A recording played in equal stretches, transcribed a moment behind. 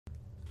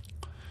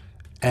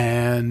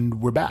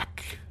And we're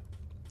back.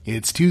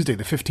 It's Tuesday,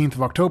 the 15th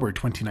of October,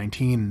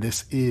 2019.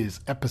 This is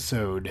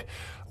episode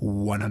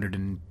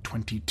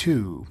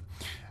 122.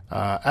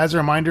 As a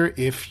reminder,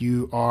 if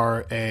you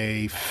are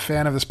a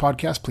fan of this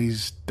podcast,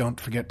 please don't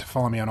forget to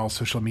follow me on all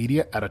social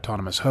media at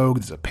Autonomous Hogue.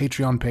 There's a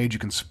Patreon page you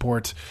can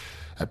support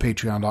at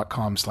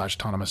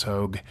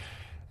patreon.com/AutonomousHogue.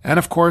 And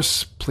of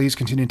course, please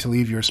continue to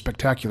leave your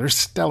spectacular,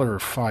 stellar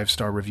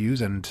 5-star reviews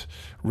and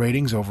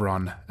ratings over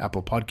on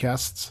Apple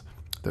Podcasts.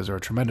 Those are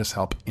a tremendous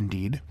help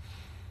indeed.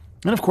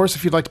 And of course,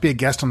 if you'd like to be a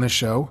guest on this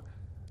show,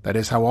 that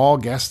is how all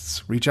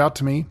guests reach out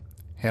to me.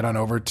 Head on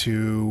over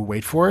to,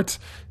 wait for it,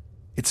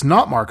 it's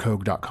not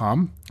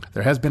markhogue.com.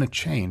 There has been a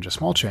change, a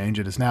small change.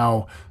 It is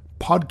now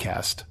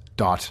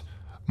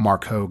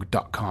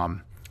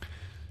podcast.markhogue.com.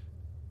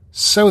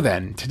 So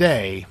then,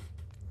 today,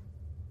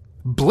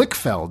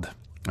 Blichfeld.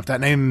 If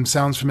that name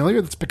sounds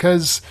familiar, that's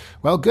because,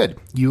 well, good.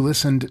 You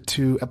listened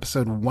to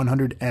episode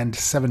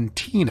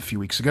 117 a few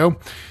weeks ago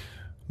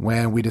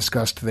when we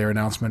discussed their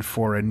announcement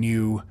for a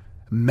new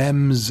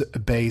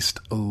MEMS-based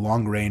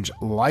long-range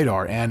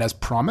LiDAR. And as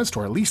promised,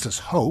 or at least as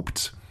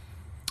hoped,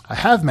 I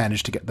have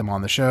managed to get them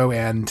on the show.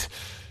 And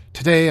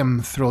today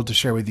I'm thrilled to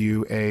share with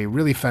you a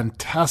really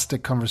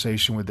fantastic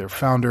conversation with their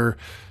founder,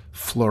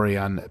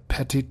 Florian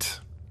Petit.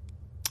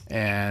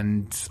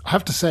 And I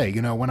have to say,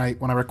 you know, when I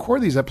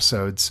record these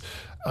episodes,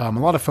 a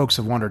lot of folks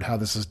have wondered how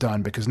this is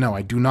done because no,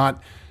 I do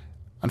not,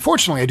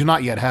 unfortunately, I do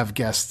not yet have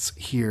guests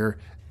here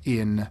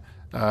in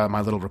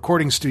my little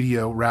recording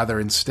studio. Rather,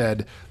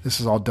 instead, this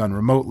is all done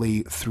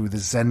remotely through the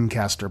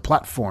Zencastr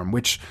platform,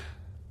 which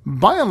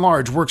by and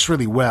large works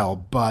really well,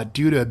 but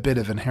due to a bit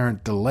of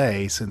inherent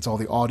delay, since all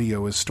the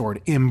audio is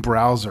stored in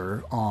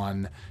browser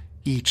on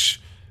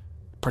each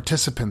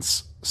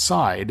participant's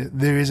side,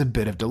 there is a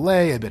bit of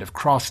delay, a bit of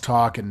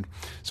crosstalk, and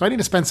so I need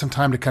to spend some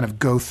time to kind of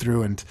go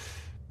through and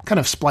kind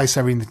of splice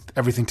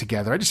everything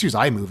together. I just use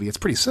iMovie. It's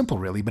pretty simple,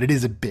 really, but it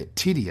is a bit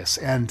tedious.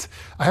 And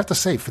I have to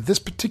say, for this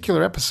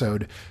particular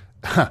episode,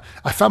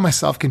 I found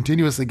myself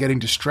continuously getting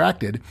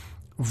distracted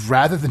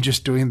rather than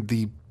just doing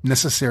the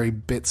necessary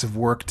bits of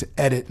work to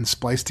edit and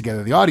splice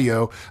together the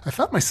audio. I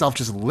found myself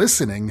just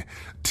listening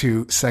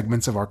to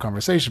segments of our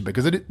conversation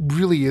because it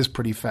really is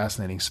pretty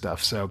fascinating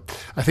stuff. So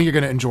I think you're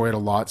going to enjoy it a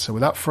lot. So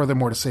without further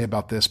more to say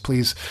about this,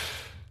 please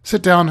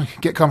sit down,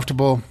 get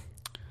comfortable.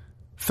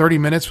 30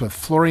 minutes with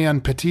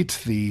Florian Petit,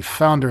 the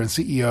founder and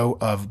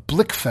CEO of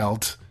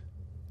Blichfeld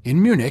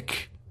in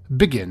Munich,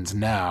 begins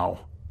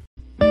now.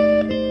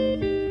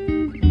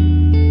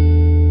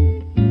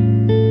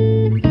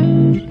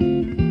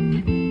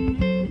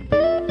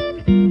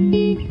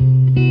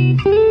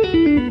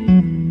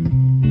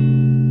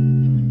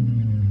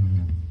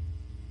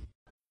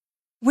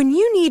 When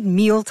you need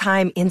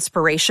mealtime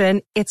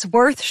inspiration, it's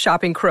worth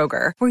shopping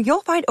Kroger, where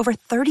you'll find over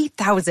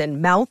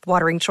 30,000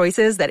 mouth-watering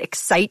choices that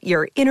excite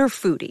your inner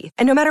foodie.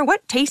 And no matter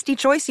what tasty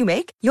choice you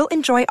make, you'll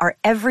enjoy our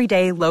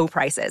everyday low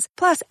prices,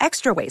 plus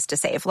extra ways to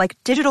save, like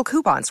digital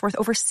coupons worth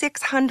over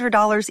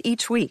 $600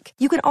 each week.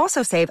 You can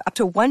also save up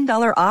to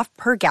 $1 off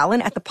per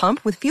gallon at the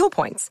pump with fuel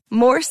points.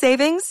 More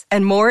savings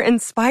and more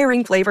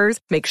inspiring flavors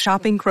make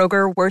shopping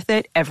Kroger worth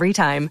it every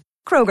time.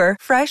 Kroger,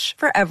 fresh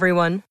for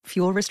everyone.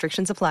 Fuel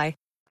restrictions apply.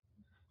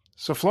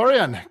 So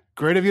Florian,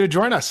 great of you to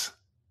join us.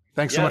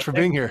 Thanks so much for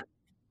being here.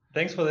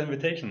 Thanks for the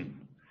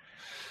invitation.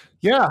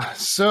 Yeah,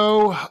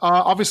 so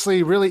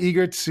obviously really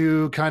eager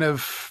to kind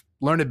of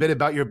learn a bit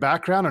about your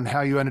background and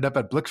how you ended up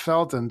at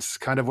Blichfeld and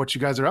kind of what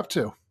you guys are up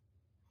to.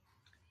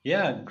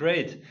 Yeah,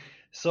 great.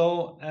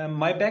 So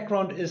my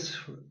background is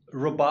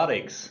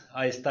robotics.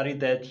 I studied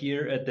that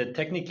here at the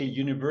Technical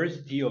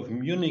University of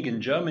Munich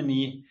in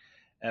Germany,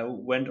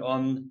 went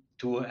on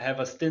to have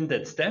a stint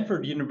at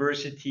Stanford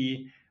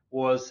University,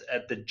 was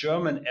at the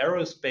German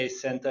Aerospace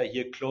Center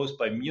here close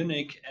by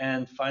Munich,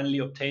 and finally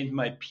obtained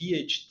my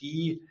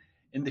PhD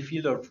in the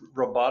field of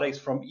robotics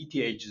from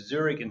ETH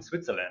Zurich in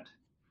Switzerland.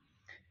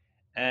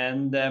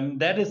 And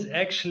that is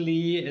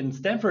actually, in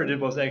Stanford, it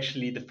was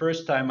actually the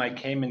first time I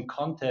came in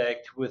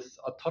contact with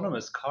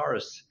autonomous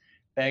cars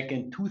back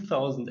in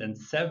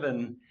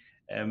 2007.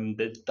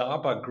 The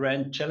DARPA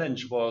Grand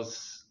Challenge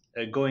was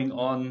going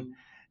on,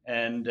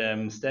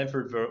 and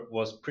Stanford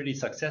was pretty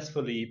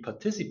successfully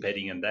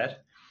participating in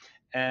that.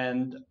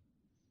 And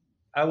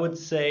I would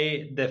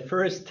say the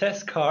first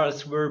test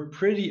cars were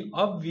pretty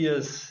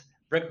obvious,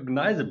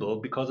 recognizable,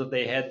 because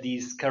they had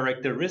these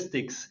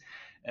characteristics,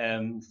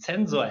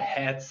 sensor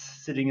heads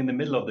sitting in the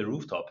middle of the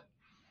rooftop.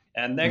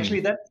 And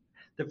actually that's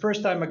the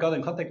first time I got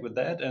in contact with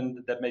that,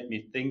 and that made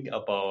me think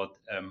about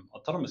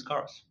autonomous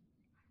cars.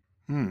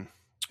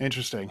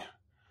 Interesting.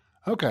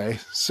 Okay.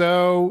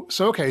 So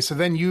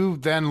then you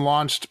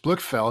launched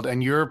Blichfeld,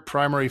 and your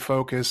primary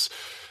focus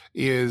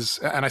is,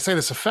 and I say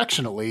this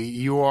affectionately,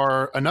 you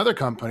are another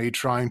company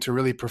trying to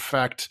really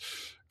perfect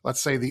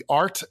let's say, the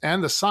art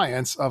and the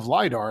science of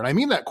LiDAR. And I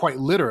mean that quite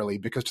literally,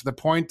 because to the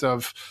point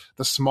of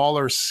the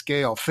smaller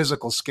scale,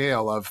 physical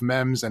scale of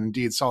MEMS and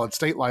indeed solid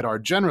state LiDAR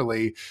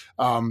generally,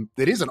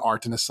 it is an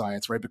art and a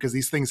science, right? Because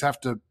these things have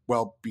to,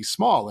 well, be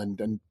small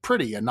and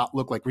pretty and not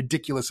look like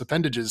ridiculous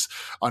appendages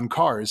on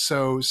cars.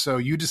 So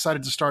you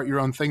decided to start your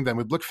own thing then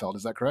with Blickfeld,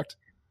 is that correct?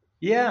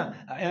 Yeah,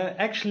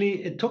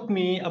 actually, it took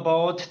me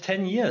about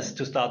 10 years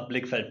to start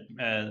Blickfeld.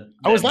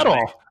 Oh, is that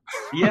all?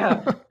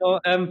 Yeah. So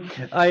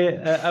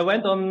I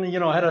went on,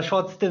 had a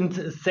short stint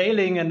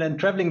sailing and then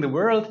traveling the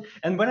world.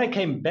 And when I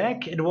came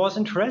back, it was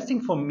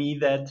interesting for me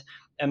that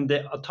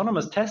the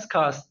autonomous test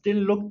cars still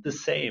looked the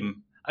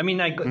same. I mean,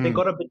 they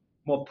got a bit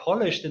more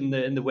polished in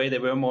the way they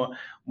were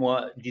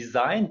more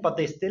designed, but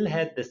they still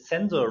had the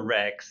sensor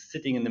racks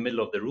sitting in the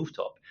middle of the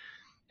rooftop.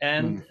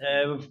 And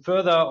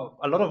further,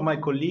 a lot of my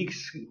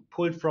colleagues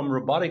pulled from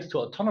robotics to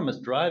autonomous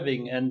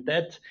driving, and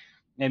that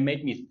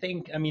made me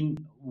think, I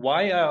mean,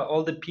 why are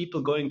all the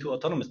people going to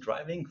autonomous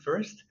driving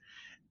first?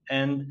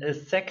 And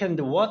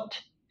second,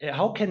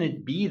 how can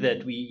it be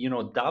that we,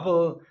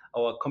 double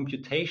our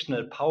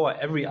computational power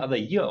every other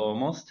year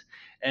almost?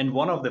 And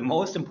one of the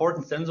most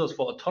important sensors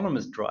for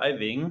autonomous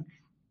driving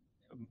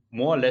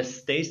more or less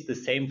stays the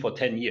same for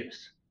 10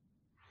 years.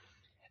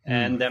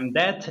 And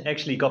that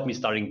actually got me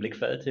starting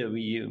Blickfeld.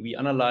 We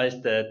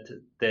analyzed that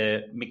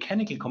the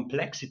mechanical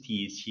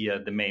complexity is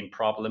here the main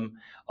problem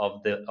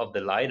of the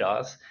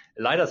LiDARs.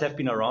 LiDARs have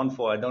been around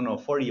for,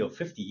 40 or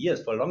 50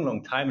 years, for a long,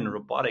 long time in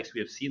robotics. We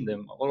have seen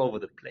them all over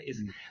the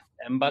place.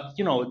 But,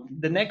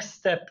 the next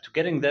step to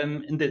getting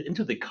them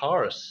into the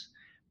cars,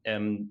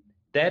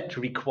 that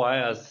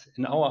requires,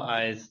 in our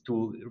eyes,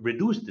 to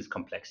reduce this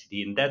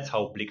complexity. And that's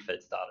how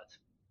Blickfeld started.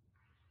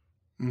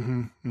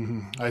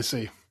 I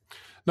see.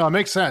 No, it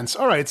makes sense.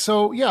 All right.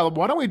 So, yeah,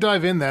 why don't we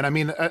dive in then? I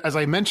mean, as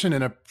I mentioned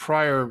in a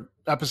prior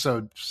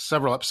episode,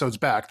 several episodes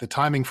back, the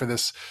timing for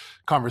this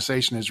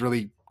conversation is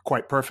really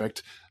quite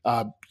perfect.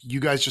 You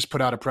guys just put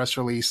out a press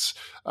release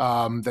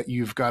that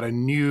you've got a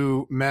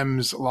new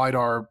MEMS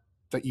LiDAR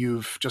that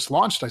you've just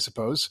launched, I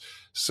suppose.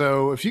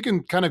 So if you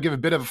can kind of give a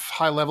bit of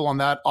high level on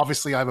that.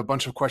 Obviously, I have a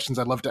bunch of questions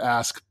I'd love to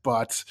ask,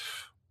 but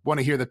want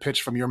to hear the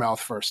pitch from your mouth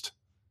first.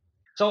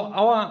 So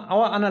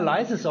our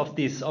analysis of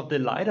the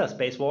LiDAR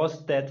space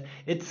was that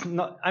it's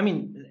not, I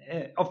mean,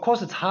 of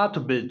course it's hard to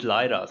build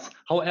LiDARs.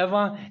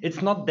 However,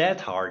 it's not that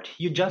hard.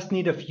 You just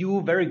need a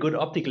few very good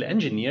optical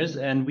engineers.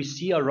 And we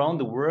see around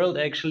the world,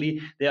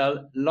 actually, there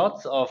are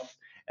lots of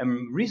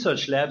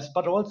research labs,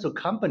 but also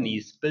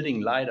companies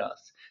building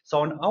LiDARs.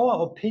 So in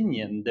our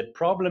opinion, the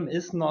problem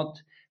is not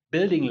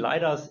building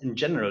LiDARs in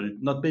general,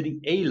 not building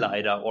a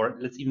LiDAR, or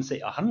let's even say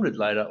 100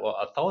 LiDAR or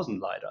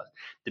 1,000 LiDAR.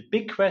 The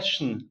big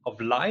question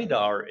of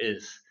LiDAR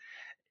is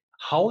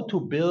how to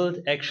build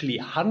actually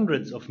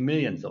hundreds of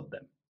millions of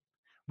them.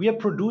 We are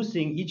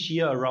producing each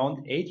year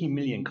around 80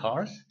 million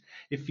cars.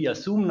 If we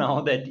assume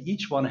now that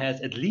each one has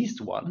at least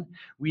one,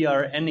 we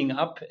are ending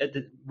up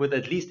with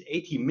at least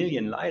 80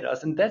 million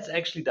LiDARs. And that's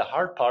actually the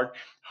hard part,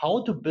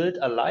 how to build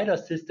a LiDAR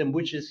system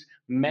which is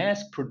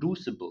mass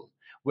producible,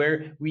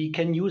 where we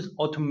can use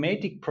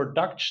automatic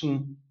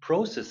production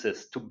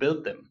processes to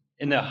build them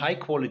in a high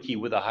quality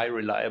with a high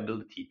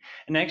reliability.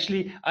 And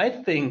actually, I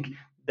think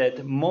that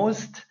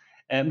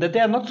that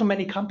there are not so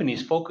many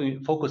companies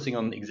focusing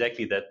on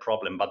exactly that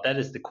problem, but that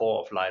is the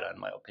core of LiDAR, in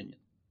my opinion.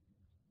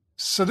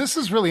 So this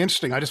is really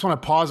interesting. I just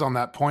want to pause on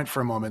that point for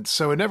a moment.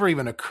 So it never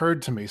even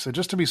occurred to me. So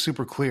just to be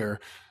super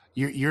clear,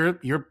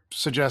 you're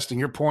suggesting,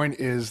 your point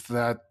is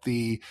that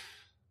the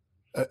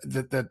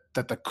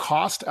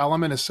cost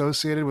element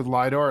associated with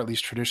LiDAR, at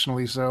least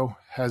traditionally so,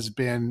 has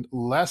been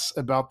less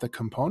about the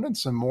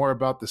components and more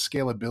about the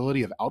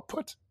scalability of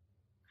output?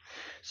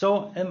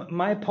 So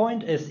my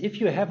point is,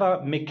 if you have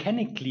a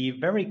mechanically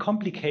very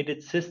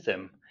complicated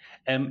system,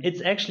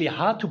 it's actually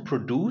hard to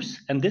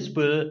produce, and this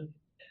will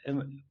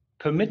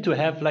permit to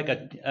have like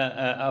a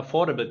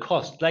affordable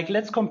cost. Like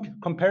let's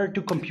compare it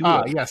to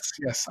computers.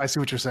 Yes, I see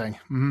what you're saying.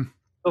 Mm-hmm.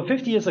 So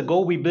 50 years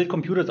ago, we built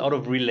computers out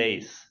of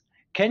relays.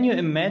 Can you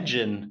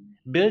imagine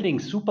building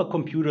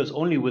supercomputers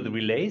only with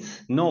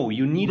relays? No,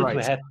 you needed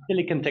to have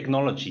silicon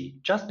technology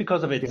just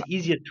because of it's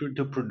easier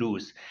to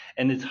produce,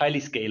 and it's highly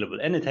scalable,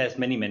 and it has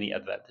many, many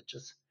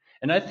advantages.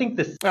 And I think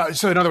this.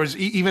 So in other words,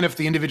 even if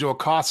the individual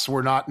costs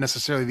were not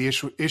necessarily the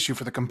issue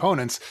for the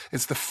components,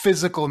 it's the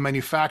physical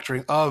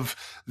manufacturing of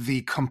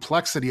the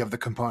complexity of the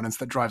components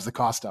that drives the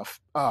cost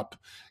up.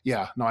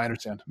 Yeah, no, I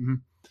understand. Mm-hmm.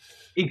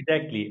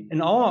 Exactly.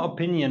 In our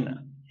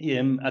opinion,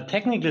 a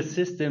technical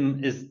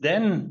system is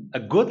then a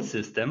good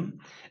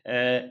system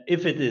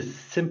if it is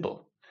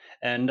simple.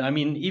 And I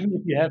mean, even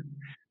if you have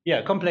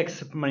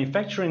complex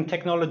manufacturing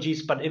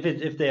technologies, but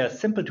if they are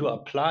simple to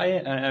apply,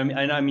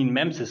 and I mean,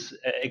 MEMS is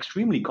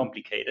extremely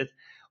complicated,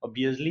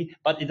 obviously,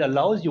 but it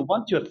allows you,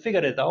 once you have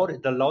figured it out,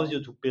 it allows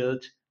you to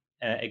build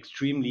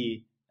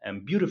extremely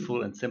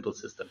beautiful and simple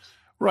systems.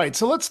 Right.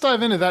 So let's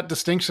dive into that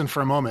distinction for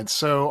a moment.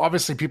 So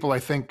obviously people, I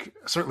think,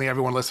 certainly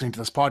everyone listening to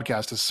this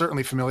podcast is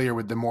certainly familiar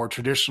with the more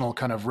traditional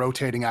kind of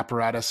rotating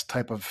apparatus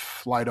type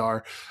of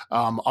LiDAR.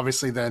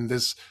 Obviously then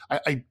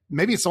I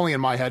maybe it's only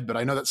in my head, but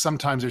I know that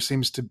sometimes there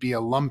seems to be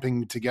a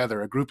lumping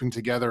together, a grouping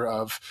together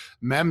of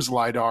MEMS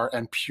LiDAR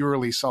and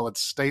purely solid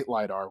state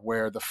LiDAR,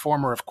 where the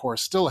former, of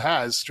course, still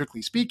has,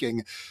 strictly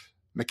speaking,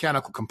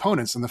 mechanical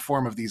components in the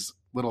form of these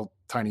little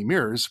tiny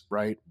mirrors,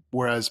 right?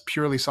 Whereas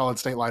purely solid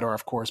state LiDAR,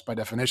 of course, by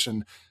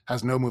definition,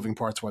 has no moving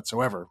parts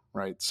whatsoever,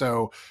 right?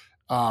 So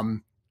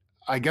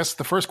I guess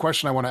the first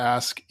question I want to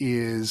ask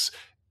is,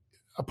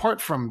 apart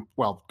from,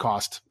 well,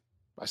 cost,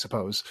 I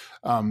suppose,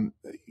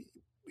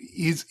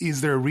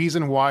 is there a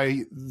reason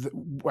why,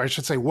 I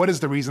should say, what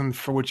is the reason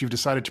for which you've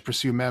decided to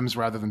pursue MEMS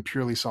rather than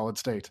purely solid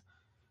state?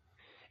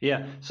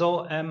 Yeah,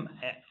 so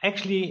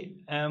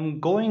actually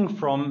going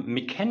from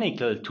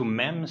mechanical to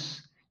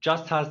MEMS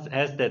just has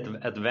that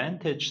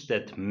advantage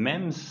that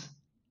MEMS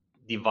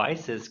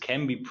devices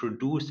can be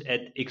produced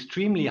at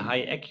extremely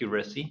high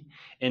accuracy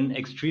and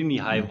extremely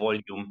high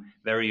volume,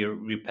 very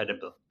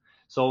repeatable.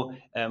 So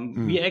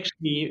we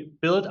actually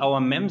built our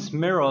MEMS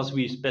mirrors.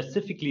 We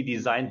specifically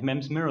designed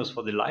MEMS mirrors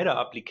for the LiDAR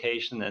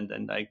application,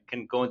 and I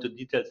can go into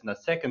details in a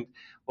second.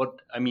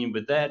 What I mean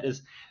with that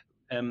is,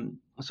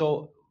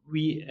 so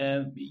we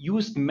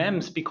used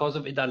MEMS because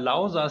of it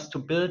allows us to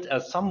build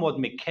a somewhat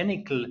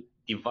mechanical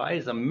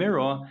device, a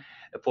mirror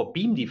for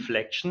beam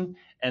deflection,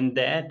 and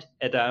that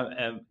at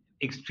a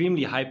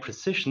extremely high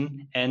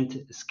precision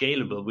and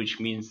scalable, which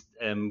means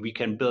we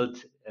can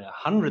build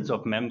hundreds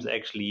of MEMS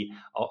actually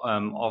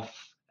of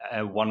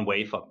one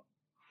wafer,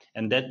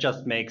 and that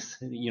just makes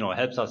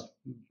helps us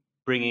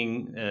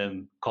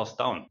bringing costs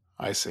down.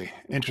 I see.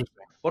 Interesting.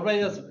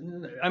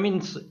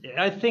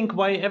 I think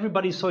why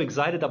everybody's so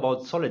excited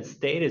about solid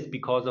state is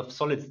because of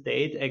solid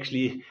state.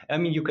 Actually,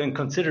 you can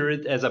consider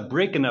it as a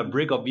brick, and a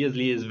brick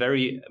obviously is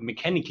very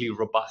mechanically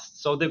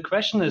robust. So the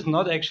question is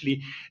not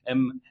actually,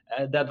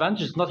 the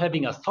advantage is not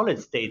having a solid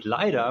state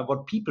LiDAR.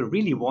 What people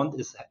really want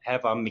is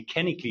have a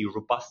mechanically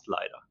robust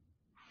LiDAR.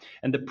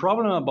 And the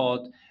problem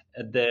about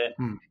the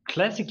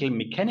classical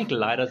mechanical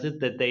LiDARs is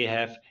that they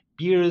have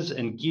bearings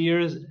and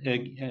gears,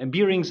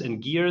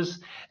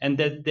 and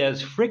that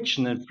there's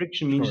friction, and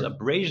friction means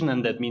abrasion,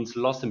 and that means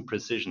loss in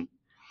precision.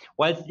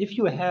 Whilst if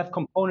you have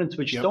components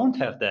which don't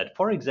have that,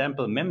 for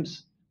example,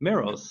 MEMS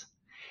mirrors,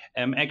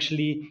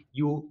 actually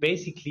you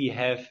basically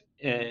have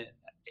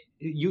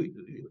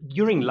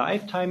during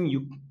lifetime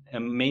you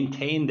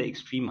maintain the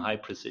extreme high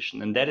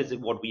precision, and that is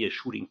what we are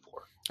shooting for.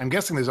 I'm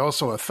guessing there's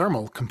also a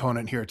thermal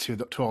component here to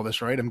all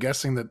this, right? I'm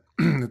guessing that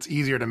it's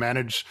easier to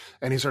manage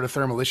any sort of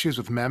thermal issues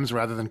with MEMS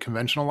rather than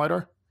conventional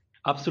LiDAR?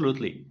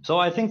 Absolutely. So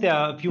I think there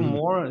are a few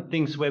more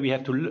things where we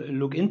have to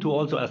look into.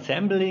 Also,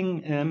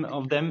 assembling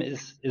of them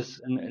is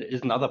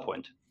another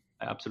point.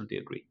 I absolutely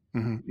agree.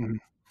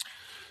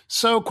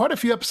 So quite a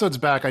few episodes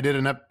back, I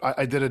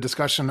did a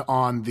discussion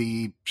on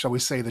the, shall we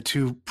say, the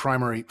two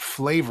primary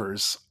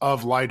flavors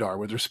of LiDAR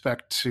with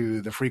respect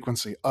to the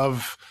frequency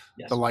of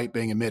the light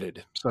being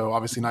emitted. So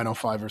obviously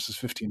 905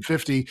 versus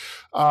 1550.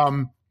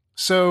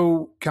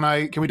 So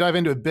can we dive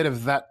into a bit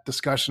of that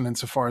discussion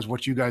insofar as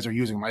what you guys are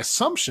using? My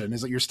assumption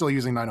is that you're still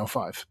using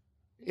 905-ish.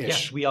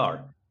 Yes, we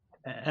are.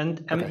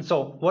 And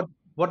so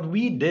what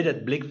we did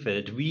at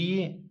Blickfeld,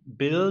 we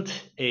built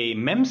a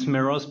MEMS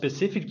mirror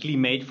specifically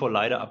made for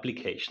LiDAR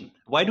application.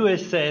 Why do I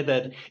say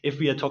that if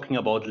we are talking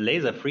about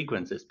laser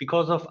frequencies?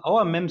 Because of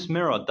our MEMS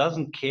mirror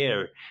doesn't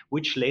care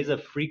which laser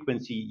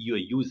frequency you're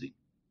using.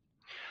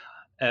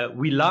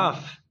 We love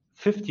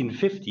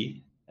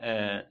 1550,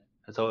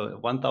 so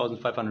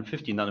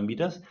 1550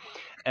 nanometers.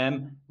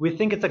 We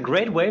think it's a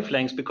great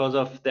wavelength because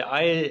of the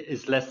eye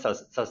is less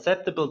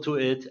susceptible to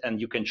it, and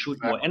you can shoot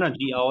more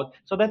energy out.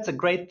 So that's a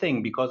great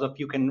thing because of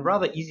you can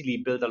rather easily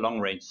build a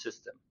long-range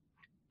system.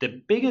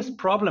 The biggest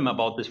problem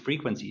about these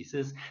frequencies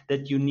is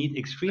that you need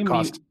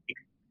extremely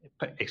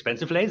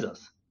expensive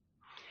lasers.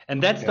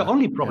 And that's the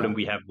only problem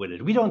we have with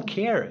it. We don't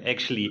care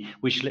actually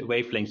which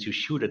wavelengths you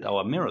shoot at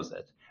our mirrors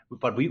at.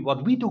 But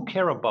what we do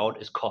care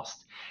about is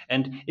cost.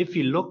 And if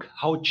you look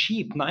how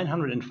cheap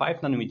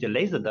 905 nanometer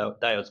laser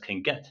diodes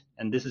can get,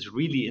 and this is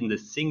really in the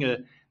single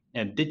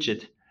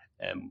digit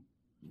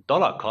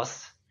dollar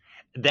costs,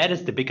 that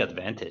is the big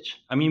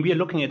advantage. I mean, we are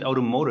looking at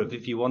automotive.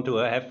 If you want to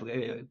have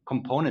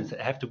components that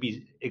have to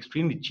be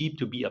extremely cheap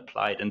to be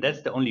applied, and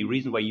that's the only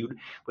reason why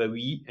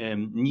we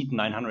need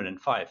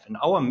 905. And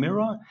our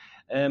mirror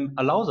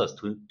allows us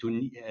to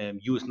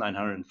use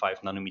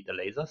 905 nanometer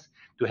lasers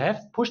to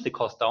have push the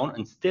cost down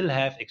and still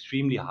have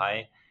extremely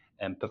high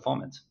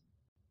performance.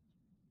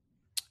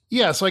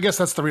 Yeah, so I guess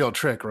that's the real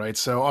trick, right?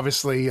 So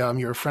obviously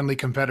your friendly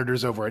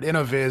competitors over at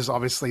Innoviz,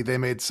 obviously they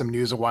made some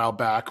news a while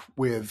back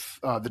with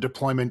the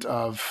deployment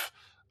of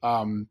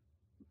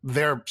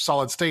their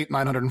solid state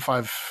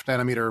 905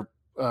 nanometer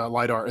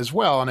LiDAR as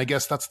well. And I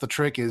guess that's the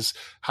trick is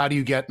how do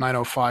you get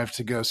 905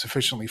 to go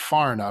sufficiently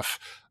far enough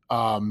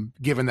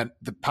given that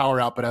the power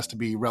output has to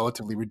be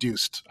relatively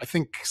reduced? I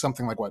think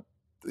something like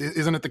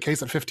isn't it the case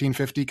that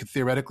 1550 could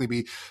theoretically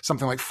be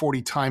something like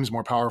 40 times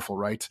more powerful,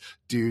 right?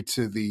 Due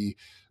to the,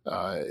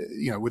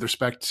 with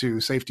respect to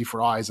safety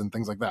for eyes and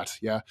things like that.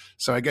 Yeah.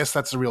 So I guess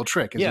that's the real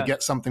trick is you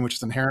get something which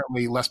is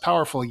inherently less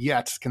powerful,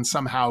 yet can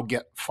somehow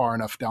get far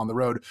enough down the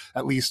road,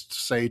 at least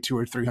say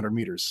 200 or 300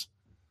 meters.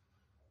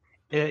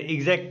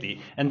 Exactly.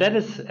 And that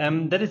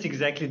is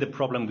exactly the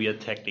problem we are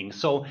tackling.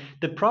 So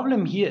the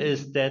problem here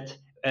is that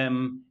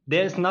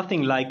there's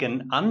nothing like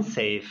an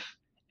unsafe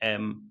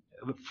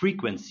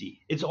frequency.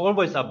 It's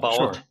always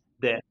about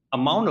the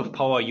amount of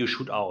power you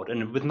shoot out.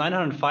 And with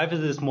 905,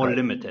 it is more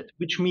limited,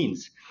 which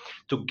means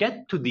to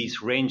get to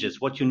these ranges,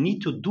 what you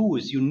need to do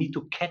is you need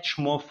to catch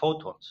more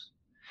photons.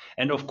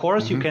 And of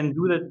course, you can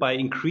do that by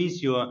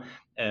increase your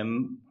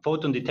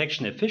photon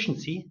detection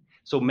efficiency.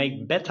 So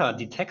make better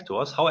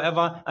detectors.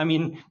 However, I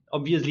mean,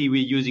 obviously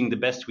we're using the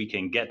best we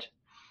can get.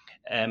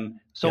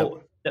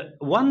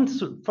 One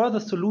further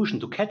solution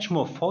to catch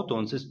more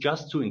photons is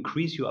just to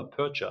increase your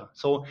aperture.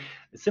 So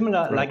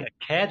similar like a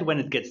cat, when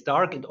it gets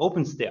dark, it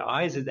opens their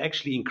eyes. It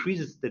actually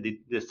increases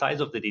the size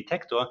of the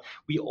detector.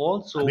 We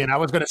also... I mean, I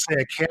was going to say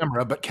a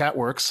camera, but cat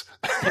works.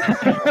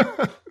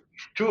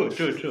 True.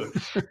 So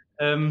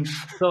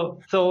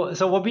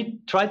what we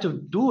try to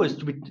do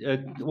is,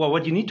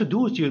 what you need to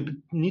do is you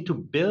need to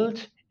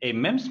build a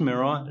MEMS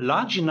mirror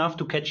large enough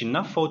to catch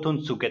enough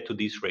photons to get to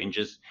these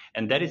ranges.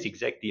 And that is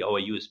exactly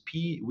our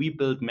USP. We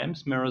build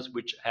MEMS mirrors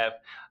which have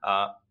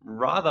a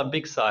rather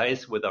big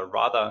size with a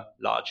rather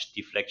large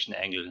deflection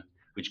angle,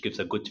 which gives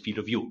a good field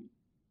of view.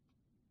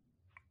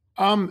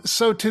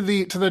 So to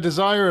the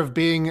desire of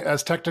being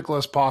as technical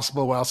as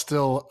possible while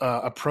still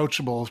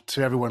approachable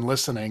to everyone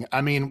listening, I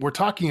mean, we're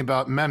talking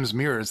about MEMS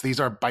mirrors. These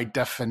are by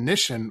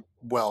definition,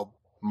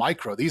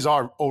 micro. These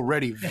are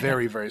already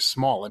very, very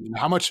small. I mean,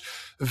 how much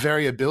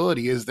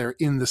variability is there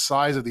in the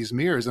size of these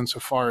mirrors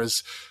insofar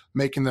as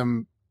making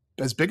them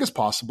as big as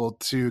possible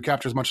to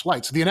capture as much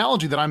light? So the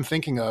analogy that I'm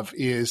thinking of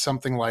is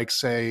something like,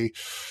 say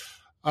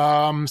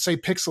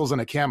pixels in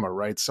a camera,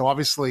 right? So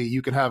obviously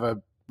you can have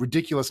a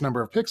ridiculous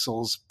number of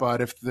pixels, but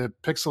if the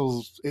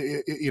pixels,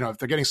 if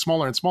they're getting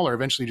smaller and smaller,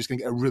 eventually you're just going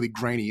to get a really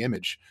grainy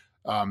image.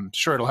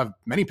 Sure, it'll have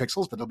many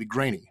pixels, but it'll be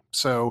grainy.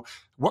 So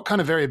what kind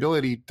of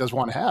variability does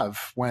one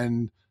have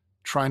when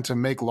trying to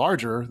make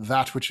larger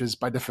that which is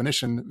by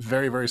definition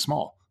very, very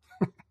small?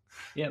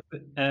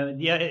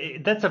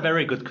 That's a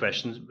very good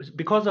question.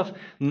 Because of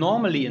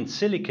normally in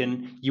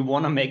silicon, you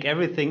want to make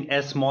everything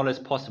as small as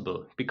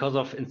possible because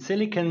of in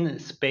silicon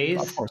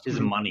space is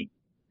money.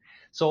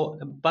 So,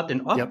 but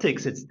in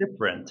optics, it's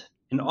different.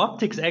 In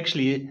optics,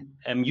 actually,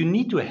 you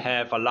need to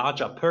have a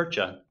large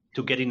aperture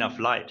to get enough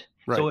light.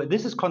 Right. So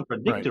this is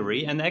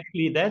contradictory, and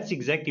actually that's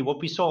exactly what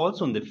we saw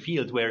also in the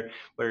field where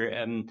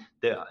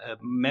the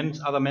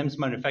other MEMS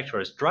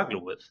manufacturers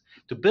struggle with.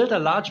 To build a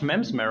large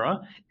MEMS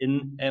mirror,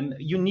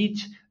 you need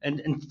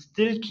and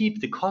still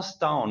keep the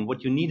cost down.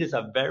 What you need is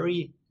a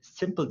very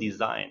simple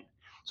design.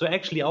 So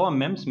actually, our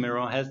MEMS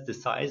mirror has the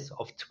size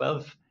of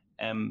 12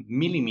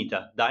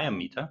 millimeter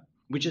diameter,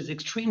 which is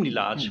extremely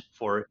large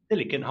for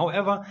silicon.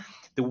 However,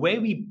 the way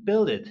we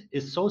build it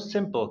is so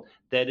simple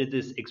that it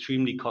is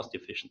extremely cost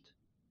efficient.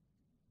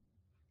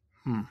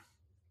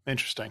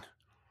 Interesting.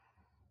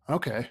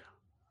 Okay.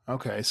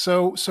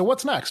 So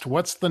what's next?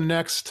 What's the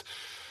next?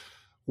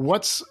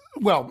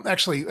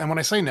 Actually, and when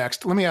I say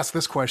next, let me ask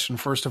this question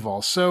first of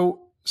all.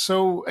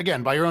 So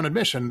again, by your own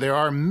admission, there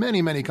are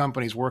many, many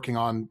companies working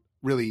on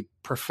really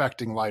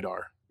perfecting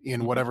LiDAR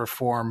in whatever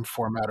form,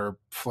 format, or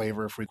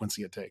flavor,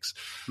 frequency it takes.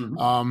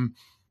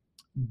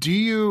 Do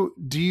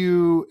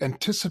you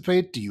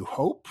anticipate, do you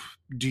hope,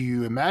 do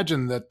you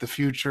imagine that the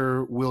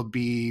future will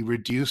be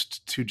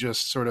reduced to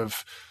just sort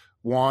of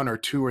one or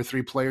two or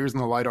three players in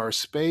the LiDAR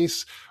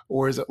space,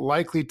 or is it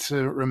likely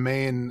to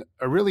remain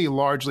a really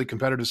largely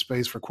competitive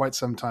space for quite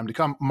some time to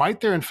come?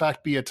 Might there in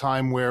fact be a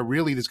time where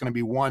really there's going to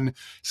be one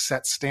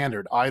set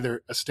standard,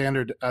 either a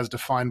standard as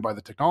defined by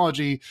the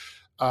technology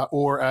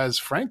or as,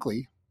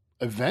 frankly,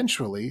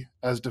 eventually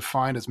as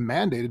defined as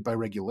mandated by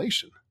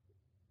regulation?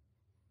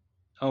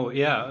 Oh,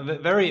 yeah,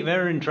 very,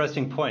 very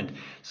interesting point.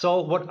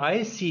 So what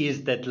I see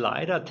is that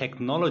LiDAR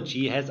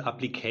technology has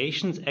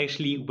applications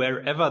actually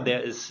wherever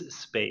there is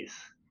space.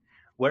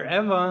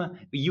 Wherever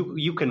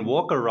you can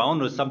walk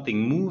around or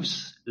something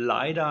moves,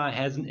 LiDAR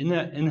has an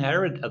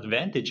inherent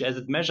advantage as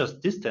it measures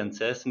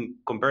distances in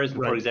comparison,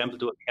 for example,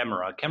 to a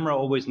camera. A camera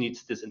always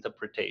needs this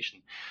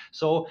interpretation.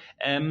 So,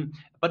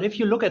 but if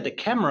you look at the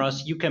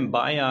cameras, you can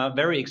buy a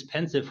very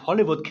expensive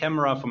Hollywood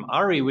camera from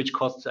Arri, which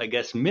costs, I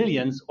guess,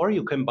 millions, or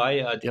you can buy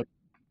a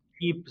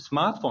cheap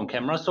smartphone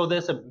camera. So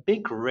there's a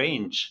big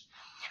range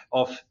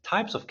of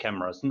types of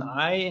cameras. And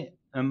I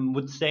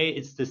would say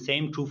it's the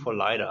same true for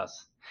LiDARs.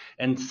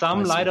 And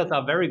some LiDARs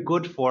are very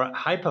good for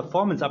high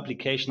performance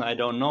application. I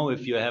don't know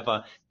if you have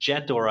a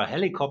jet or a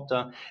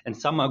helicopter, and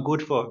some are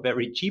good for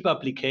very cheap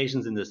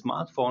applications in the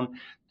smartphone.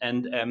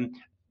 And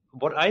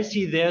what I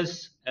see,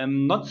 there's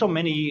not so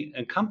many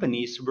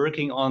companies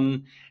working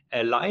on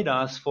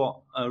LiDARs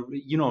for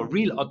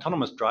real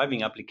autonomous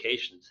driving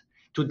applications.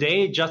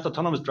 today, just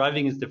autonomous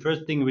driving is the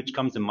first thing which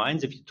comes in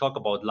mind if you talk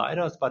about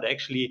LiDARs, but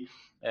actually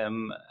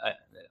in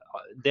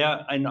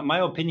my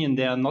opinion,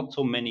 there are not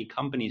so many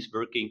companies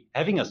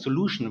having a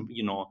solution,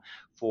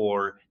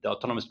 for the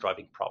autonomous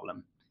driving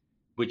problem,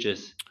 which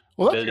is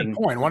well, that's a good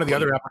point. One of the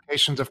other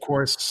applications, of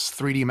course,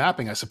 3D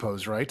mapping, I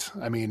suppose, right?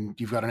 I mean,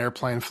 you've got an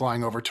airplane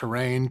flying over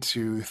terrain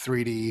to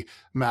 3D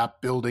map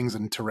buildings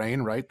and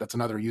terrain, right? That's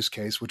another use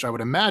case, which I would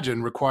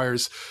imagine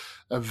requires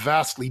a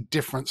vastly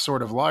different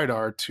sort of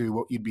LiDAR to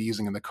what you'd be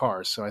using in the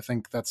car. So I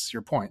think that's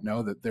your point,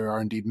 no? That there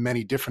are indeed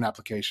many different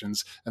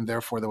applications, and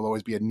therefore there will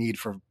always be a need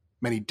for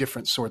many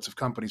different sorts of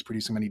companies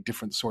producing many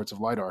different sorts of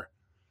LiDAR.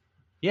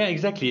 Yeah,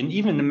 exactly. And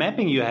even in the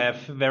mapping, you have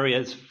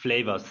various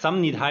flavors. Some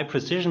need high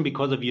precision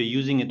because of you're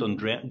using it on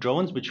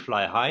drones, which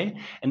fly high.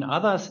 And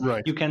others,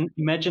 right, you can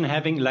imagine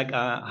having like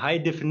a high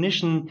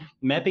definition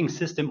mapping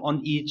system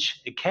on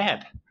each cab,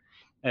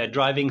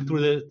 driving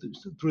through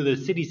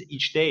the cities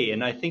each day.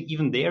 And I think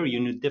even there, you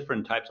need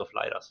different types of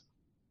LiDARs.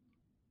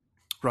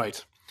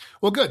 Right.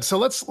 Well, good. So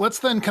let's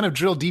then kind of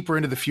drill deeper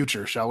into the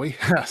future, shall we?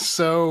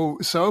 So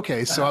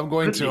I'm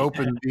going to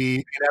open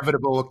the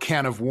inevitable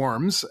can of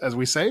worms, as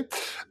we say.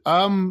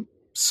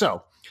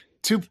 So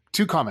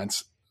two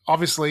comments.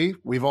 Obviously,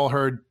 we've all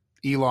heard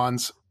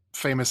Elon's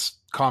famous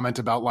comment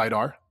about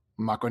LiDAR.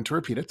 I'm not going to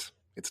repeat it.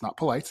 It's not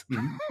polite.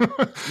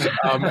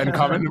 Mm-hmm. And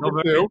comment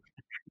number two.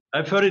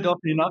 I've heard it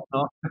often enough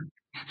now.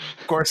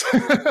 Of course.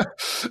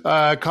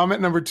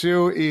 Comment number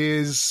two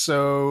is,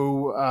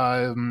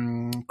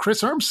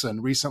 Chris Urmson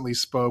recently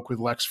spoke with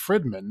Lex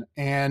Fridman,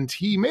 and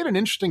he made an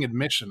interesting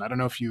admission. I don't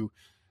know if you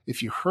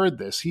heard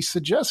this. He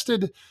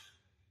suggested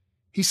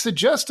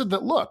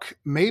that, look,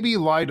 maybe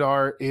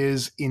LiDAR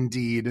is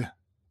indeed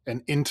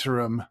an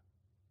interim,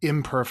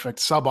 imperfect,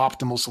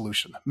 suboptimal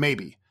solution.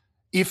 Maybe.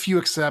 If you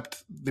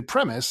accept the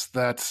premise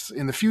that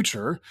in the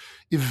future,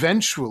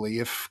 eventually,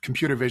 if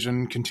computer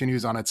vision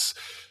continues on its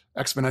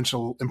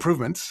exponential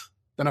improvement,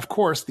 then of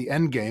course the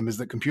end game is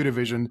that computer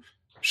vision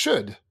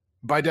should,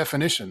 by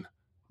definition,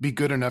 be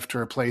good enough to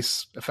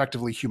replace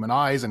effectively human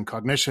eyes and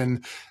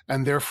cognition,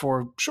 and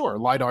therefore, sure,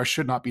 LiDAR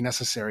should not be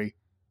necessary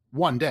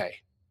one day.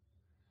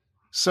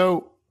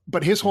 So,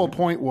 but his whole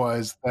point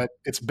was that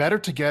it's better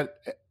to get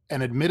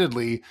an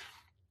admittedly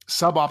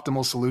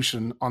suboptimal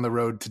solution on the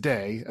road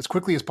today as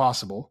quickly as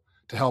possible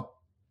to help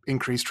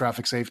increase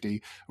traffic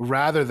safety,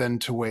 rather than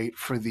to wait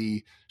for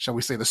the, shall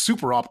we say, the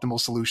super optimal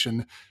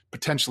solution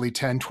potentially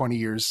 10, 20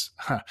 years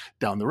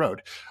down the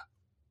road.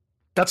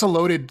 That's a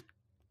loaded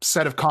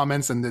set of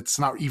comments, and it's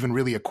not even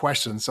really a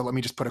question. So let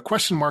me just put a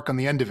question mark on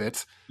the end of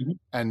it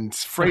and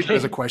phrase it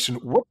as a question.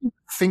 What do you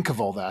think of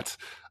all that?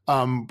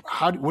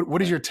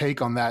 What is your take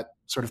on that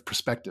sort of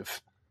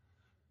perspective?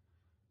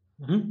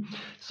 Mm-hmm.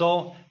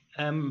 So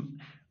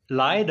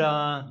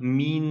LiDAR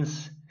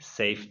means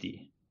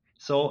safety.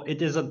 So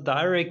it is a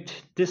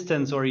direct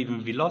distance or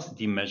even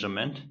velocity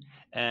measurement.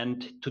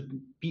 And to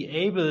be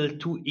able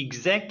to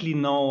exactly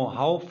know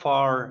how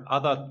far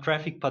other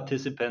traffic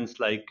participants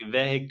like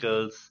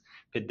vehicles,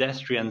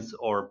 pedestrians,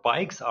 or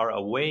bikes are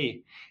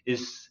away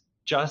is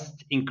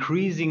just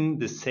increasing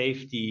the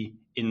safety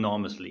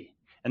enormously.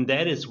 And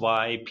that is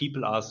why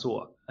people are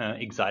so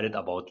excited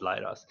about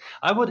LiDARs.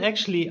 I would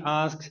actually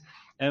ask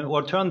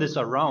or turn this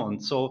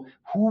around. So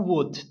who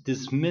would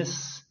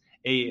dismiss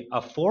a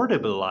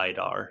affordable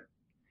LiDAR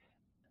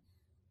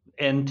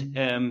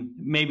and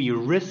maybe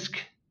risk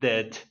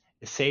that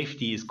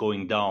safety is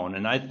going down?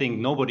 And I think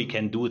nobody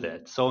can do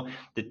that. So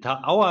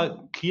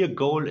our clear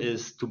goal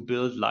is to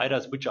build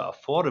LiDARs which are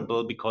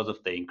affordable because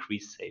of the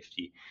increased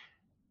safety.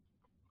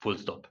 Full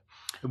stop.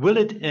 Will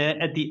it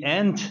at the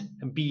end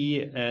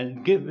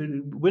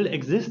will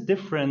exist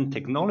different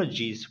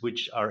technologies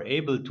which are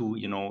able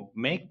to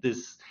make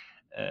this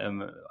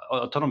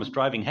autonomous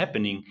driving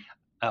happening?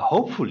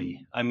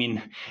 Hopefully. I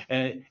mean,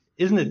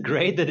 isn't it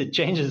great that it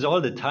changes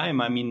all the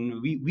time? I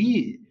mean,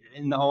 we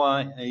in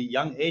our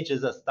young age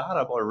as a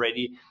startup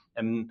already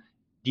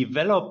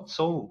developed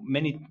so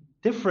many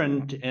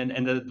different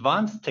and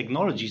advanced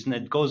technologies, and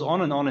it goes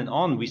on and on and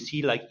on. We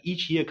see like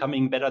each year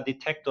coming better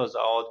detectors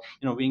out,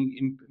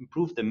 we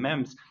improve the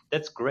MEMS.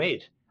 That's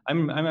great.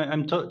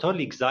 I'm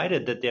totally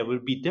excited that there will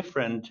be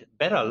different,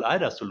 better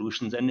LiDAR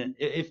solutions. And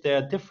if there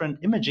are different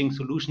imaging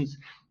solutions,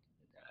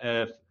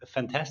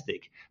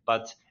 fantastic.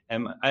 But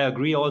I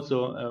agree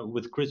also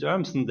with Chris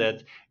Urmson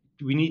that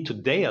we need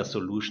today a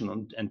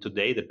solution, and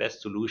today the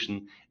best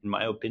solution, in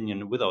my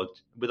opinion,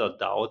 without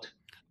doubt,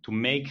 to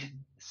make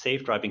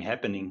safe driving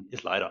happening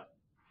is LiDAR.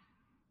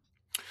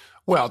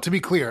 Well, to be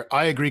clear,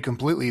 I agree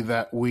completely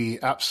that we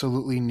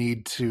absolutely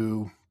need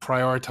to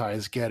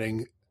prioritize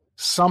getting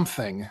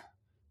something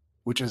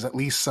which is at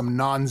least some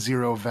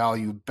non-zero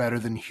value better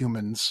than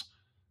humans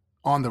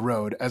on the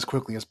road as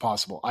quickly as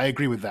possible. I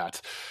agree with that.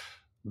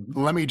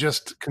 Let me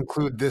just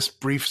conclude this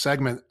brief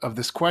segment of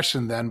this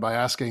question then by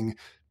asking,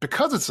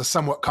 because it's a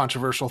somewhat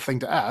controversial thing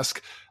to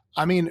ask,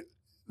 I mean,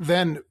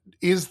 then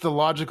is the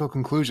logical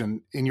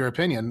conclusion, in your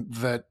opinion,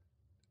 that,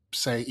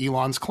 say,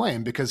 Elon's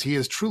claim, because he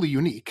is truly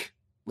unique,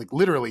 like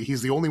literally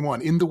he's the only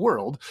one in the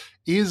world,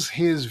 is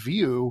his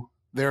view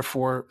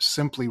therefore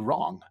simply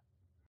wrong?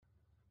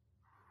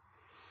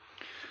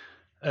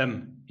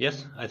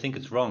 Yes, I think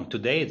it's wrong.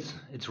 Today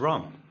it's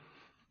wrong.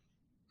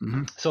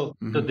 Mm-hmm. So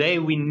Mm-hmm. today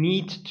we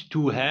need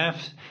to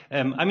have,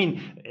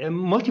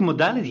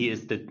 multimodality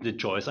is the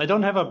choice. I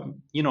don't have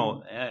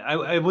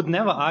I would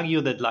never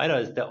argue that LiDAR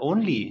is the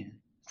only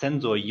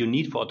sensor you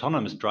need for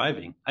autonomous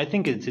driving. I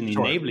think it's an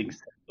Sure. enabling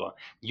sensor.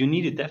 You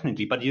need it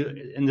definitely, but you,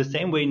 in the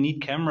same way,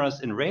 need cameras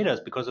and radars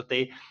because if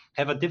they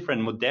have a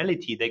different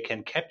modality, they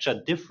can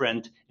capture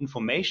different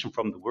information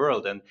from the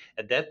world. And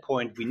at that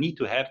point, we need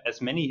to have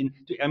as many,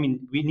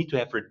 we need to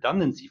have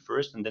redundancy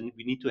first, and then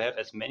we need to have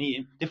as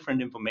many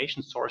different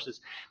information sources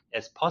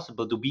as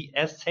possible to be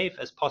as safe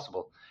as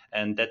possible.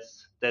 And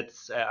that's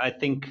I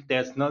think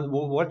there's not,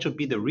 what should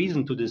be the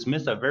reason to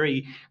dismiss a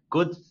very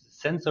good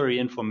sensory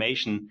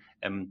information?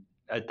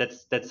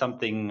 That's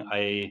something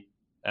I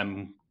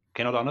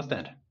cannot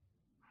understand.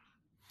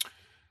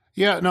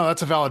 Yeah, no,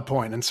 that's a valid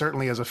point. And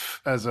certainly as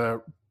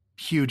a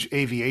huge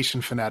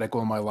aviation fanatic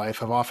all my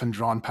life, I've often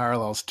drawn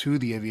parallels to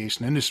the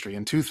aviation industry.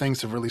 And two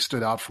things have really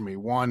stood out for me.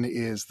 One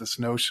is this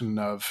notion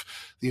of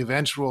the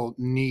eventual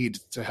need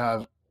to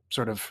have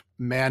sort of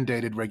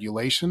mandated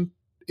regulation,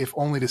 if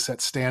only to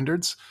set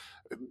standards.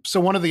 So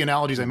one of the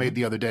analogies I made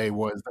the other day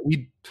was that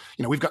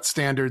we've got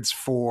standards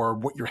for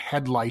what your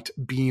headlight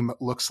beam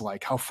looks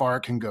like, how far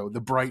it can go, the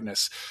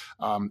brightness.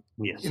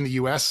 Yes. In the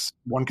US,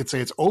 one could say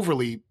it's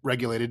overly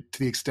regulated to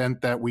the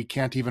extent that we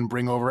can't even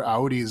bring over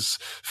Audi's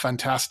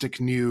fantastic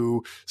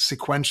new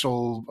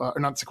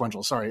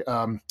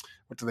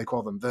what do they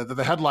call them?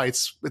 The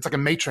headlights. It's like a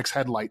matrix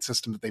headlight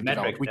system that they've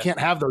developed. We can't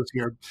have those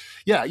here.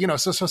 Yeah,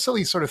 so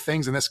silly sort of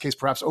things, in this case,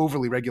 perhaps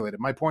overly regulated.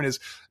 My point is,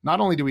 not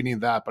only do we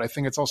need that, but I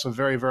think it's also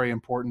very, very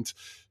important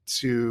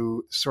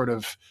to sort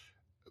of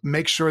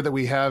make sure that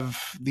we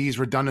have these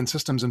redundant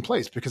systems in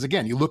place. Because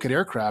again, you look at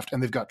aircraft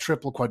and they've got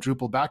triple,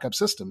 quadruple backup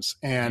systems.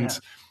 And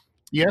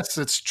yes,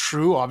 it's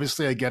true.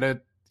 Obviously, I get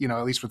it.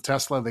 At least with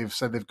Tesla, they've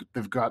said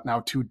they've got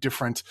now two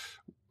different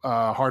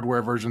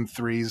hardware version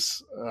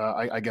 3s,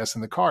 I guess,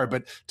 in the car.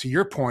 But to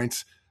your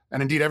point,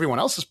 and indeed everyone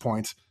else's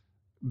point,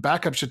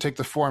 backup should take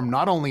the form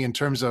not only in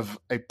terms of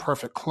a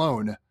perfect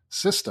clone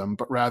system,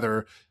 but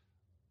rather,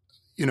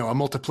 a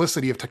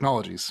multiplicity of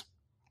technologies,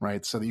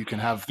 right? So that you can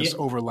have this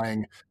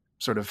overlaying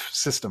sort of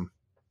system.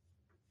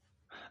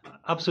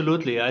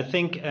 Absolutely. I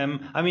think,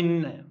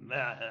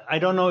 I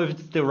don't know if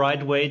it's the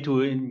right way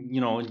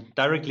to,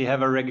 directly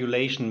have a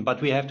regulation,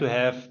 but we have to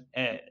have,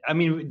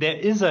 there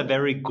is a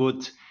very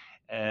good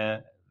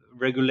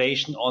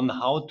regulation on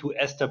how to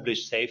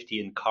establish safety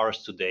in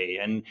cars today.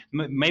 And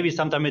maybe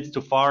sometimes it's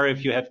too far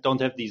if you don't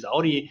have these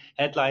Audi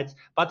headlights,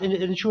 but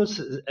it ensures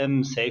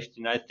safety.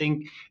 And I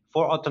think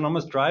for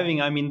autonomous driving,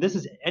 this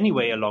is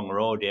anyway a long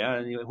road.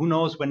 Yeah, who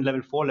knows when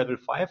level 4, level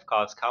 5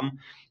 cars come,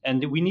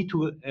 and we need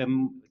to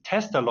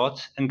test a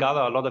lot and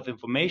gather a lot of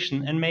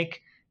information and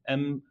make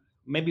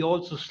maybe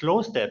also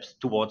slow steps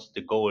towards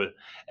the goal.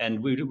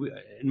 And we,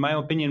 in my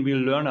opinion, we'll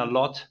learn a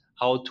lot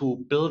how to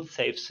build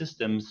safe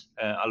systems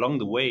along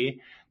the way,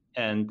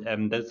 and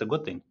that's a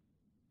good thing.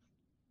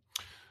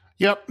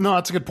 Yep, no,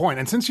 that's a good point.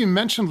 And since you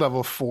mentioned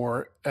level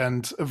 4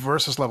 and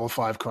versus level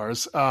 5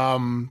 cars,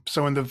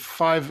 so in the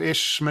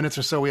 5-ish minutes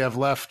or so we have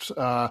left,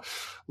 let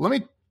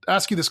me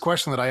ask you this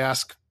question that I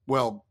ask,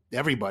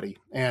 everybody.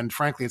 And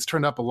frankly, it's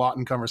turned up a lot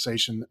in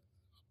conversation.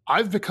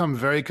 I've become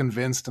very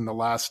convinced in the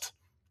last,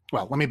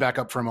 let me back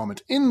up for a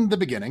moment. In the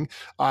beginning,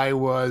 I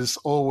was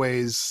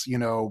always,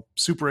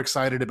 super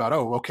excited about,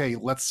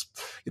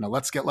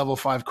 let's get level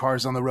 5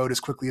 cars on the road as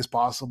quickly as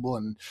possible.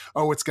 And,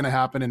 it's going to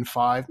happen in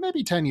 5,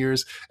 maybe 10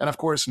 years. And of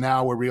course,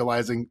 now we're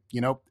realizing,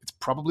 it's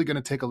probably going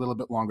to take a little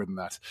bit longer than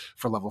that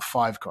for level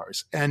 5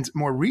 cars. And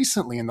more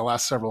recently, in the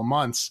last several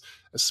months,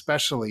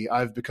 especially,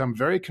 I've become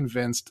very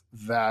convinced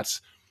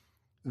that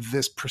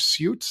this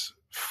pursuit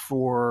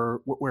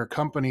for where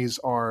companies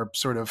are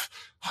sort of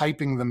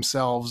hyping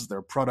themselves,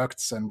 their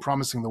products, and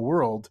promising the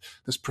world,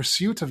 this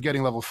pursuit of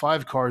getting level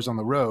 5 cars on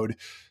the road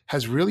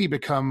has really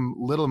become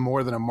little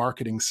more than a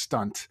marketing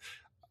stunt.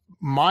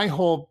 My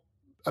whole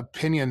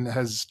opinion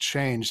has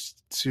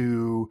changed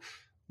to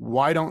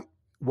why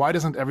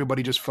doesn't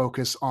everybody just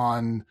focus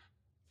on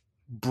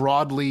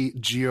broadly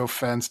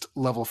geofenced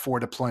level 4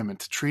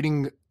 deployment,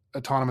 treating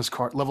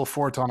level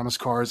 4 autonomous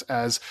cars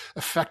as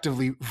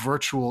effectively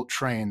virtual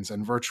trains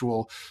and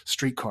virtual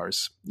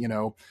streetcars.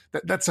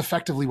 That's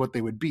effectively what they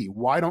would be.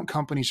 Why don't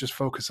companies just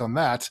focus on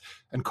that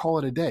and call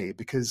it a day?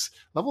 Because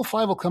level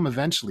 5 will come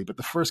eventually, but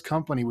the first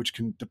company which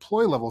can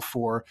deploy level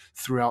 4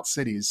 throughout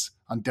cities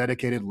on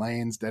dedicated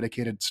lanes,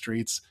 dedicated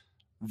streets,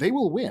 they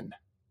will win.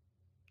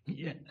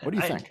 Yeah. What do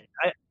you think?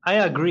 I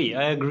agree.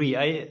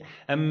 I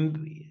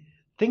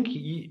think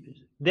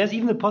there's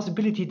even the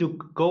possibility to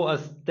go a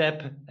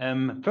step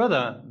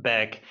further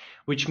back,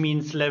 which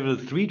means level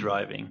 3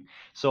 driving.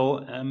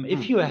 So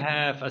if you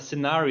have a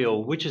scenario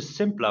which is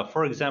simpler,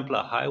 for example,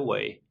 a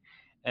highway,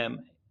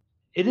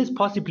 it is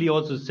possibly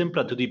also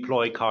simpler to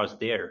deploy cars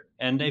there.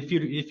 And if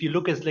you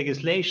look at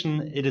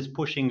legislation, it is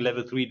pushing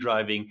level 3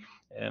 driving.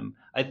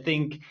 I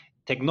think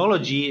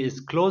technology is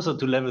closer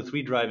to level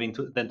 3 driving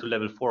than to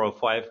level 4 or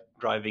 5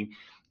 driving.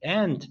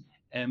 And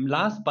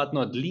last but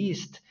not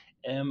least,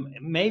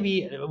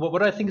 maybe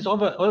what I think is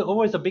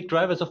always a big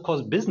driver is, of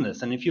course,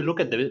 business. And if you look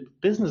at the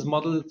business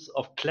models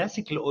of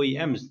classical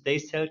OEMs, they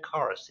sell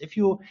cars. If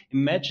you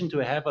imagine to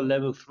have a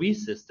level 3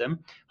 system,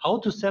 how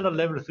to sell a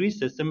level 3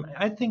 system,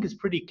 I think is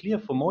pretty clear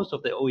for most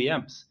of the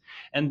OEMs.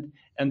 And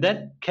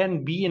that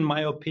can be, in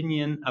my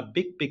opinion, a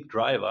big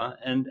driver.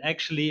 And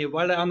actually,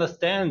 while I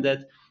understand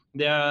that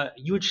there are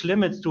huge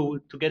limits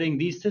to getting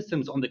these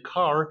systems on the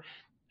car,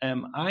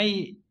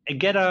 I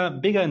get a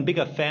bigger and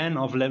bigger fan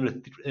of level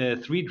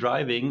 3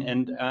 driving,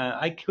 and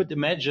I could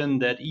imagine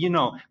that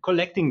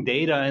collecting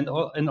data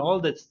and all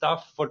that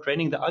stuff for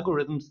training the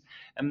algorithms,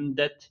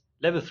 that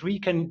level 3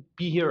 can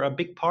be here a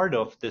big part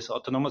of this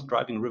autonomous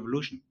driving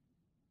revolution.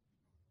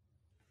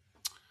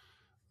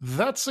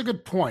 That's a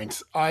good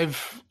point.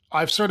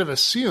 I've sort of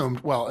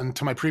assumed, well, and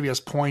to my previous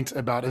point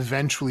about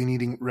eventually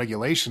needing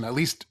regulation, at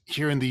least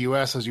here in the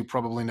US, as you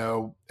probably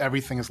know,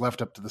 everything is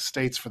left up to the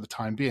states for the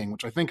time being,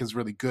 which I think is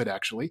really good,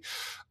 actually.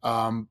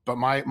 But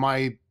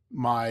I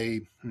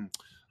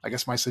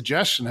guess my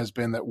suggestion has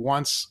been that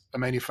once a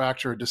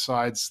manufacturer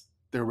decides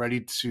they're ready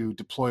to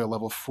deploy a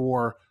level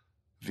 4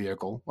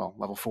 vehicle, well,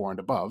 level 4 and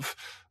above,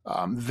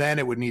 then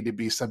it would need to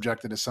be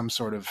subjected to some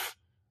sort of,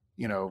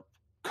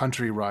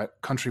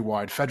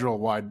 countrywide,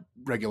 federal-wide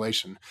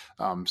regulation.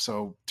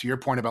 So to your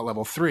point about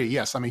level 3,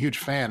 yes, I'm a huge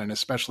fan, and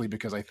especially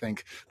because I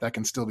think that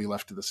can still be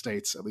left to the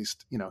states, at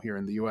least, here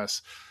in the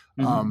US.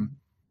 Mm-hmm.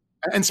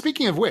 And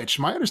speaking of which,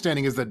 my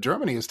understanding is that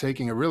Germany is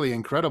taking a really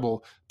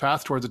incredible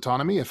path towards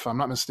autonomy. If I'm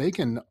not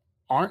mistaken,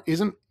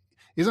 isn't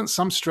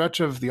some stretch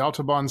of the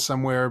Autobahn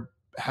somewhere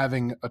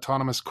having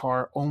autonomous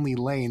car only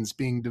lanes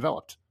being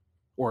developed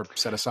or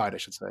set aside, I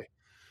should say?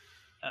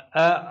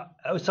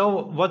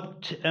 So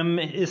what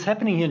is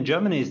happening here in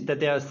Germany is that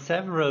there are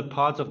several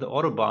parts of the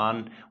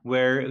Autobahn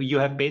where you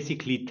have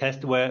basically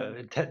test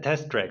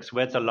tracks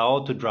where it's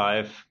allowed to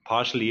drive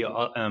partially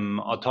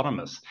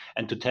autonomous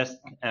and to test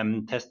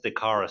the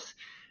cars.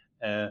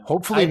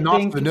 Hopefully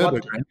not the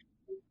Nürburgring.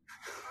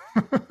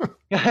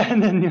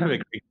 And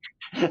the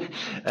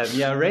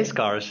Nürburgring. Race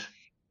cars.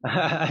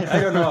 I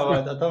don't know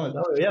about autonomous.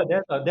 Oh, yeah,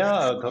 there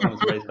are autonomous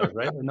race cars,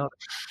 right? No.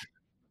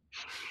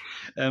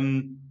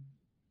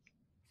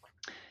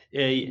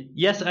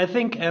 Yes, I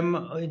think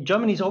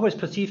Germany is always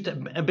perceived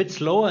a bit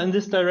slower in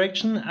this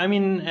direction. I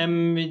mean,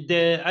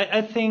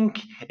 I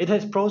think it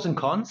has pros and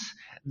cons.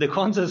 The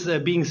cons is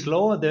being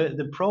slow.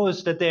 The pro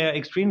is that they are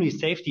extremely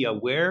safety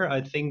aware.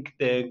 I think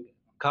the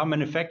car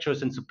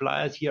manufacturers and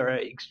suppliers here are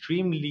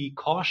extremely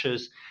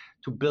cautious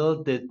to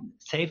build the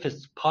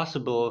safest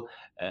possible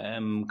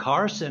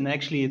cars. And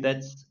actually,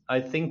 that's,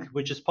 I think,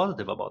 which is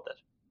positive about that.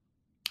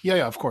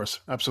 Yeah, of course.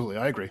 Absolutely.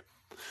 I agree.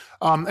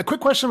 A quick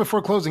question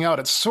before closing out.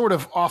 It's sort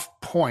of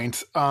off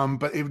point,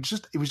 but it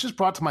was just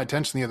brought to my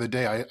attention the other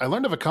day. I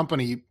learned of a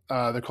company,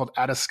 they're called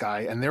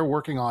Atosky, and they're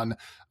working on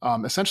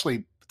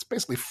essentially, it's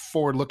basically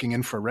forward-looking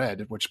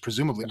infrared, which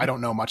presumably, I don't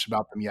know much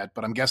about them yet,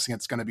 but I'm guessing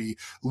it's going to be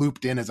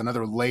looped in as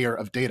another layer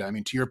of data. I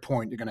mean, to your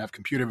point, you're going to have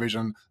computer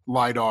vision,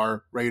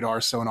 LiDAR,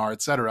 radar, sonar,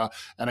 et cetera.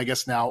 And I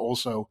guess now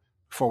also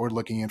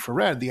forward-looking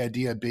infrared, the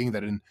idea being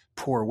that in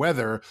poor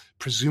weather,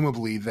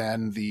 presumably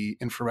then the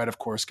infrared, of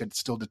course, could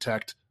still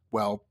detect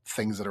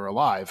things that are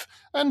alive.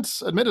 And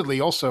admittedly,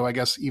 also, I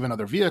guess, even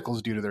other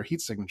vehicles due to their heat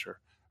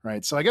signature,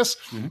 right? So I guess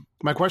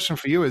my question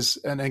for you is,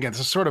 and again, this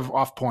is sort of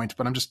off point,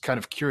 but I'm just kind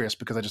of curious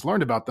because I just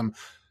learned about them,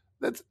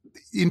 that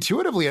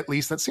intuitively, at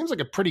least, that seems like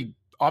a pretty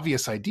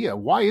obvious idea.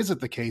 Why is it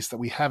the case that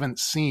we haven't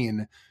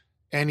seen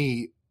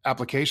any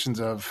applications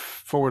of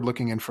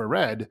forward-looking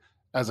infrared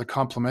as a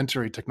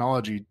complementary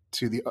technology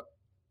to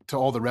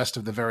all the rest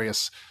of the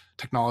various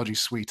technology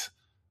suite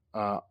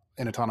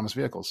in autonomous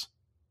vehicles?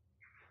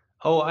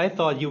 Oh, I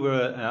thought you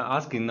were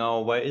asking now,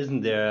 why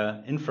isn't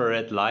there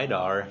infrared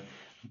LiDAR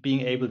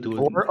being able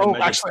to...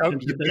 Yes,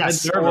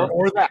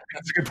 or that.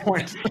 That's a good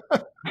point.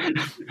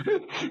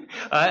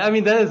 I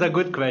mean, that is a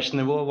good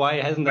question. Why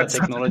hasn't that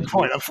technology... That's a good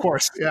point, of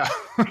course, yeah.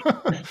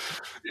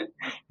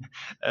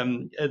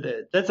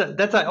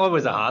 That's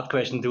always a hard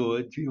question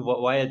to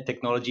why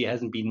technology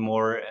hasn't been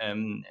more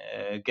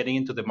getting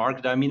into the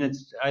market. I mean,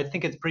 I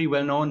think it's pretty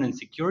well known in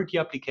security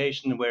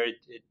application where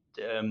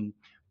it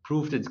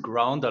proved its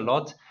ground a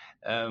lot.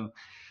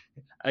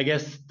 I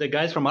guess the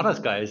guys from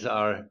Atosky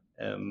are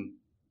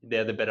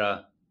they're the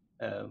better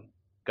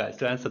guys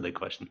to answer the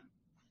question.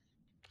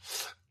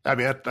 I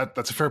mean,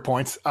 that's a fair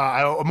point.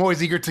 I'm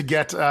always eager to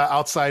get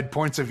outside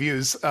points of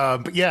views.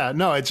 But yeah,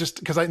 no, it's just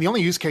because the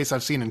only use case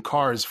I've seen in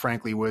cars,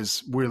 frankly,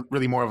 was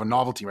really more of a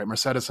novelty, right?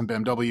 Mercedes and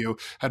BMW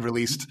had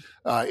released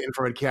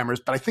infrared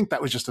cameras, but I think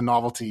that was just a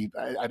novelty.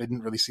 I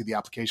didn't really see the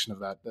application of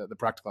that, the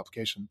practical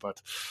application.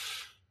 But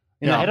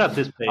in a head-up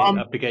display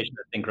application,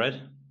 I think, right?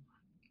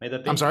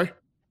 I'm sorry?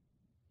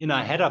 In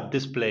a head-up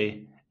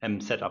display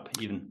setup,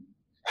 even.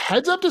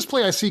 Heads-up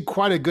display, I see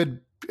quite a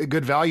good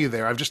value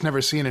there. I've just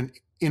never seen an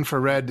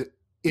infrared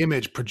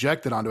image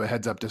projected onto a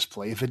heads-up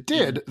display. If it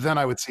did, then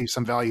I would see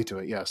some value to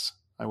it. Yes,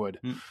 I would.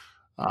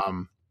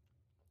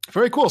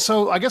 Very cool.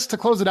 So I guess to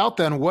close it out,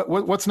 then,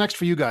 what's next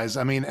for you guys?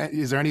 I mean,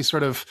 is there any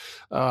sort of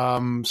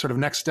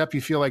next step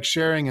you feel like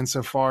sharing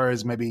insofar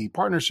as maybe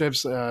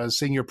partnerships,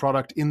 seeing your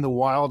product in the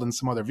wild and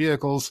some other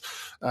vehicles?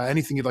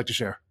 Anything you'd like to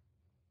share?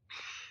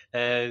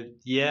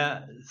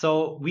 Yeah,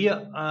 so we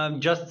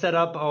just set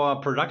up our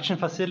production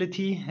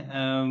facility.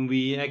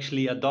 We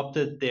actually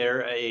adopted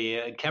there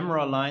a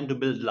camera line to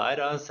build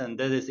LiDARs, and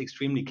that is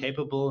extremely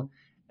capable.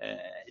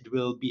 It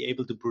will be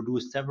able to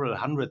produce several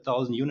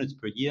 100,000 units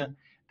per year.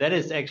 That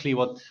is actually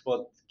what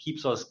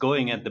keeps us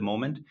going at the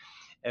moment.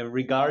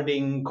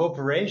 Regarding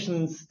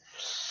corporations,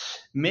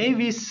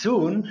 maybe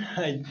soon.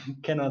 I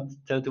cannot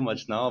tell too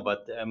much now,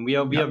 but we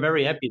are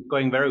very happy. It's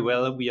going very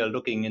well. We are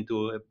looking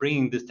into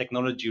bringing this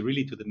technology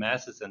really to the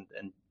masses and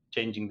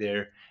changing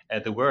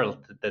the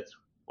world. That's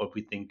what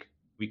we think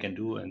we can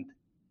do, and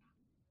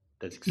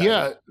that's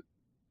exciting.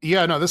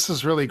 Yeah, no, this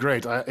is really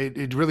great.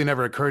 It really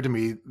never occurred to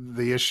me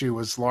the issue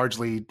was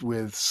largely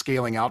with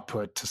scaling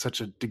output to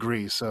such a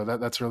degree. So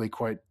that's really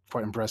quite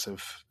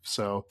impressive.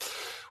 So,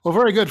 well,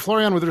 very good.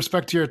 Florian, with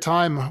respect to your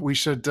time, we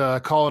should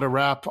call it a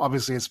wrap.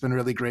 Obviously, it's been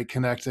really great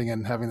connecting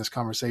and having this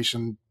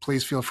conversation.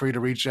 Please feel free to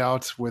reach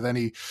out with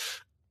any,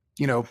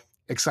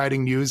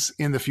 exciting news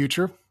in the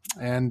future.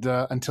 And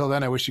until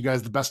then, I wish you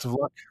guys the best of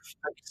luck.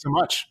 Thank you so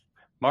much.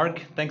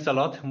 Mark, thanks a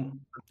lot.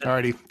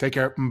 Alrighty, take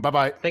care.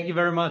 Bye-bye. Thank you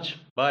very much.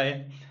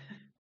 Bye.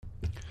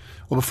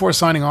 Well, before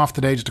signing off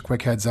today, just a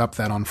quick heads up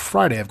that on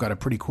Friday, I've got a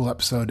pretty cool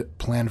episode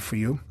planned for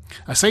you.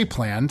 I say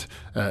planned.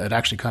 It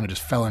actually kind of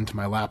just fell into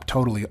my lap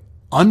totally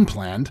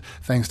unplanned,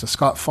 thanks to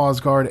Scott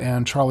Fosgard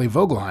and Charlie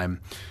Vogelheim.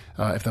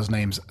 If those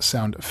names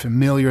sound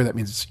familiar, that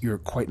means you're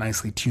quite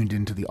nicely tuned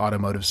into the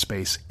automotive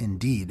space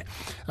indeed.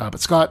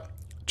 But Scott,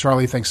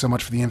 Charlie, thanks so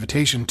much for the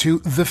invitation to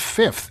the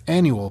 5th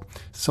annual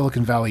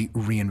Silicon Valley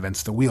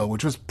Reinvents the Wheel,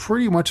 which was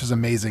pretty much as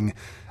amazing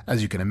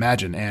as you can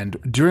imagine. And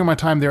during my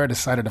time there, I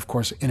decided, of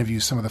course, to interview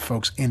some of the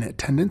folks in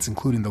attendance,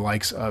 including the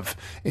likes of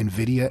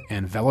NVIDIA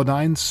and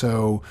Velodyne.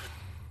 So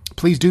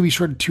please do be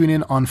sure to tune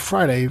in on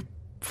Friday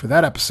for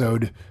that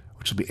episode,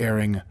 which will be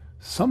airing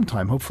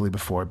sometime, hopefully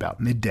before about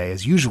midday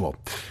as usual.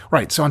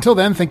 Right, so until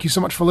then, thank you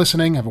so much for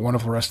listening. Have a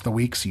wonderful rest of the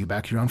week. See you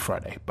back here on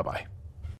Friday. Bye-bye.